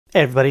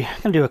Hey everybody,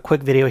 I'm going to do a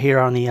quick video here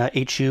on the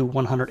HU100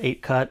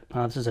 8-cut.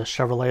 This is a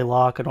Chevrolet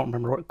lock. I don't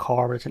remember what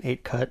car, but it's an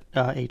 8-cut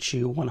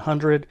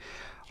HU100.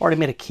 Already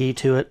made a key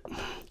to it.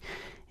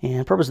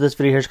 And the purpose of this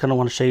video here is kind of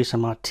want to show you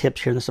some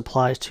tips here. This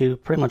applies to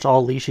pretty much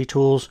all Lishi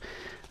tools.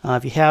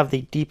 If you have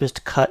the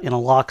deepest cut in a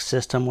lock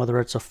system, whether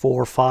it's a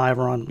 4 or 5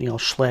 or on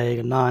Schlage,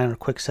 a 9 or a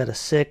quick set of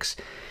 6,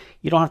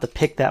 you don't have to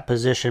pick that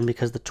position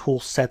because the tool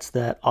sets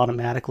that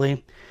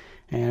automatically.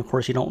 And of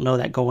course you don't know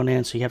that going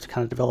in, so you have to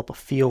kind of develop a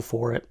feel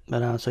for it.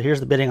 But so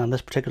here's the bitting on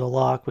this particular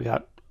lock. We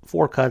got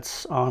 4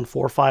 cuts on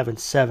 4, 5, and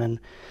 7.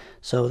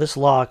 So this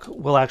lock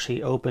will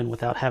actually open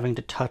without having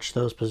to touch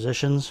those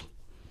positions.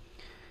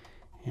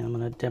 And I'm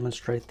going to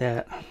demonstrate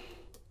that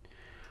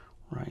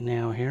right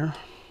now here.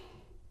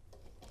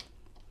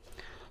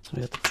 So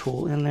we got the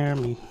tool in there.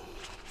 Let me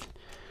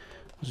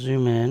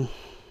zoom in.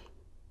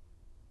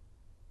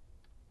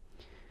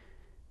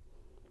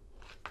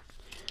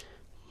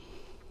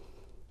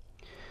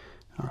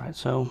 Alright,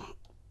 so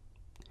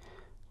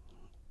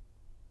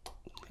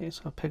I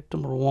picked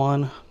number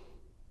 1,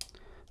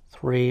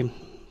 3,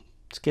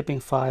 skipping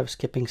 5,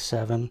 skipping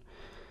 7.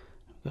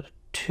 Go to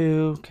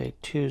 2, okay,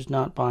 2 is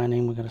not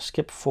binding. We're going to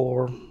skip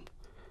 4, go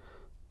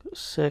to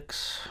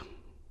 6,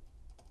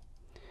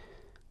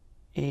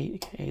 8,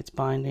 okay, 8's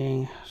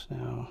binding.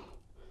 So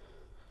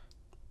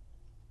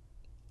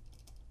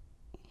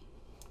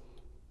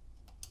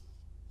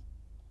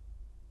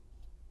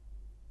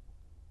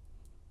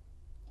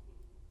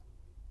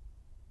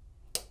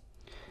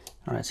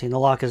alright, see, the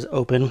lock is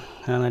open,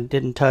 and I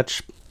didn't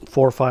touch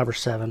 4, 5, or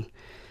 7.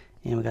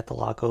 And we got the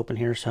lock open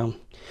here, so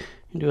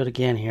you do it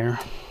again here.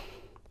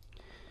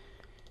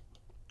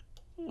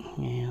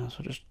 Yeah,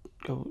 so just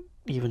go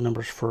even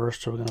numbers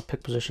first. So we're going to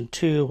pick position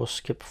 2, we'll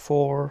skip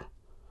 4,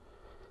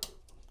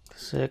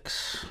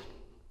 6,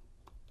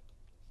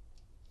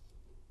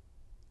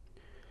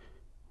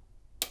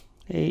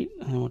 8,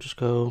 and then we'll just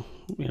go,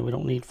 we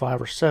don't need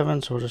 5 or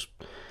 7, so we'll just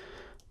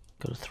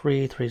go to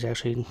 3. 3 is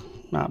actually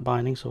not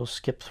binding, so we'll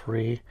skip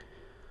 3.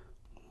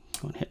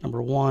 Go and hit number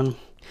 1,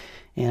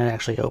 and it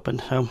actually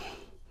opened. So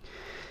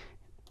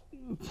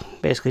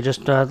basically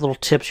just little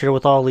tips here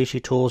with all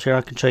Lishi tools here.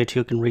 I can show you too,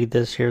 you can read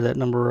this here, that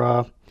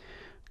number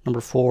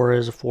 4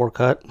 is a 4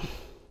 cut,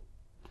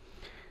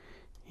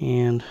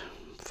 and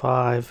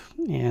 5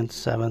 and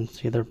 7,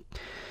 so either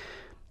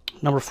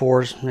number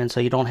 4s, and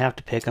so you don't have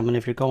to pick them. And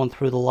if you're going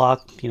through the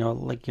lock,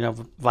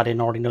 if I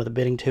didn't already know the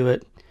bitting to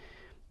it,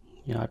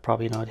 I'd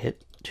probably, I'd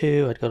hit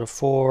 2, I'd go to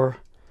 4,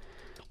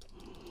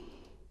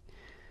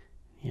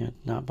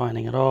 not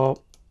binding at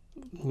all.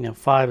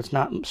 5, it's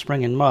not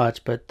springing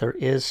much, but there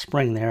is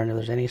spring there, and if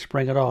there's any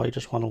spring at all, you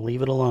just want to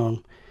leave it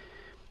alone.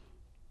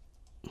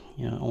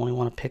 Only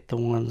want to pick the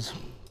ones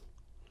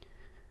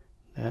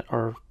that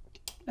are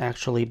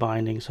actually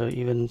binding. So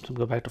even to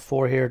go back to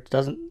 4 here, it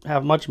doesn't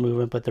have much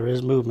movement, but there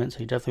is movement, so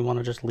you definitely want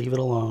to just leave it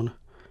alone.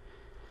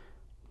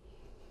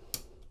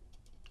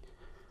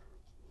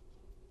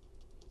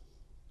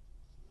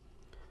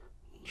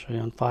 Show you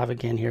on 5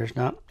 again. Here's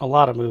not a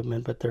lot of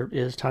movement, but there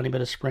is a tiny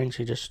bit of spring,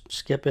 so you just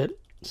skip it.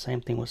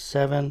 Same thing with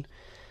 7,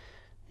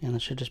 and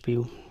it should just be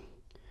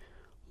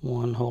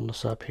 1 holding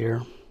us up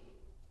here,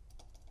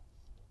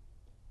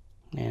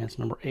 and it's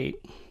number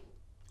 8,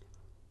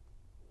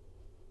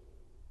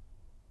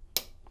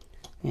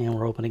 and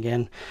we're open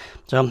again.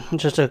 So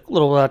just a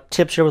little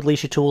tips here with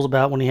Lishi tools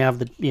about when you have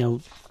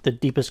the the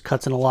deepest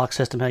cuts in a lock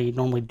system, how you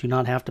normally do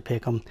not have to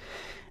pick them.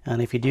 And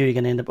if you do, you're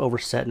going to end up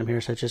oversetting them here.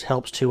 So it just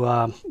helps to,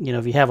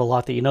 if you have a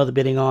lock that the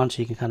bitting on,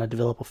 so you can kind of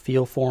develop a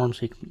feel for them.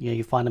 So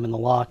you find them in the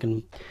lock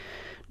and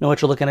know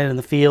what you're looking at in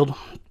the field.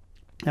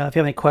 If you have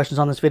any questions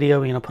on this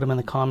video, put them in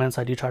the comments.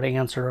 I do try to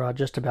answer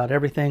just about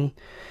everything.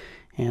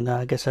 And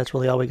I guess that's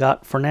really all we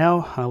got for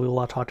now. We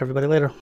will talk to everybody later.